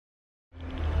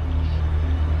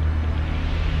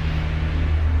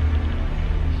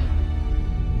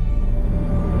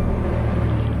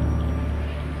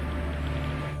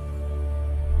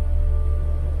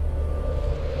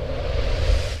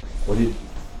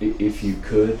if you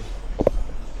could,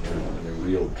 in a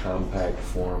real compact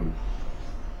form,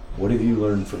 what have you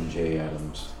learned from Jay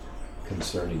Adams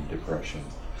concerning depression?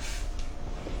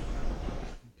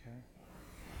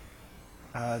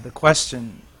 The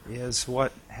question is,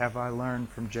 what have I learned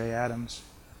from Jay Adams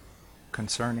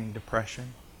concerning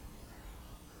depression?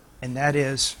 And that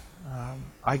is,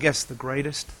 I guess the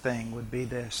greatest thing would be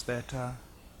this, that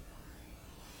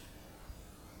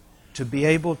to be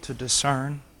able to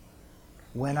discern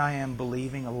when I am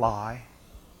believing a lie,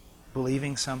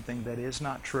 believing something that is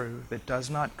not true, that does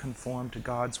not conform to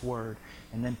God's Word,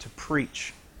 and then to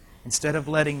preach. Instead of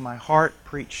letting my heart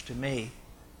preach to me,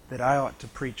 that I ought to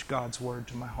preach God's Word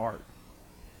to my heart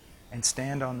and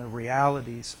stand on the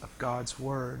realities of God's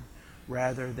Word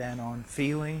rather than on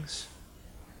feelings.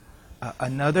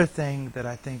 Another thing that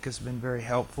I think has been very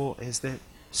helpful is that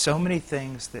so many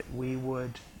things that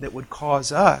would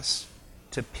cause us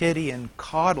to pity and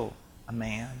coddle a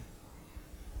man,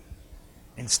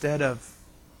 instead of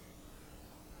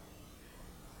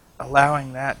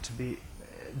allowing that to be,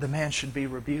 the man should be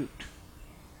rebuked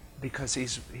because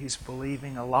he's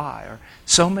believing a lie. Or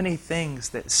so many things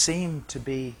that seem to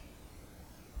be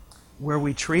where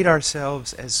we treat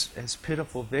ourselves as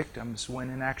pitiful victims when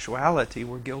in actuality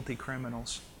we're guilty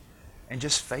criminals. And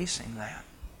just facing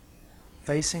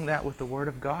that with the Word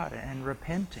of God and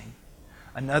repenting.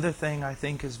 Another thing I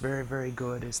think is very, very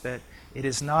good is that it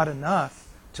is not enough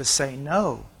to say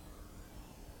no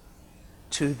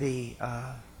to the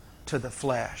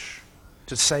flesh,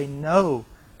 to say no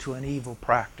to an evil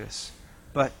practice,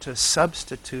 but to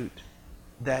substitute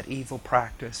that evil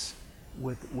practice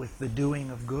with the doing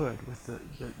of good,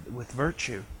 with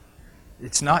virtue.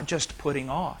 It's not just putting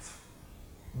off,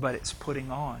 but it's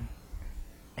putting on.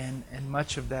 And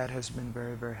much of that has been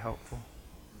very, very helpful.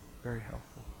 Very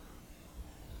helpful.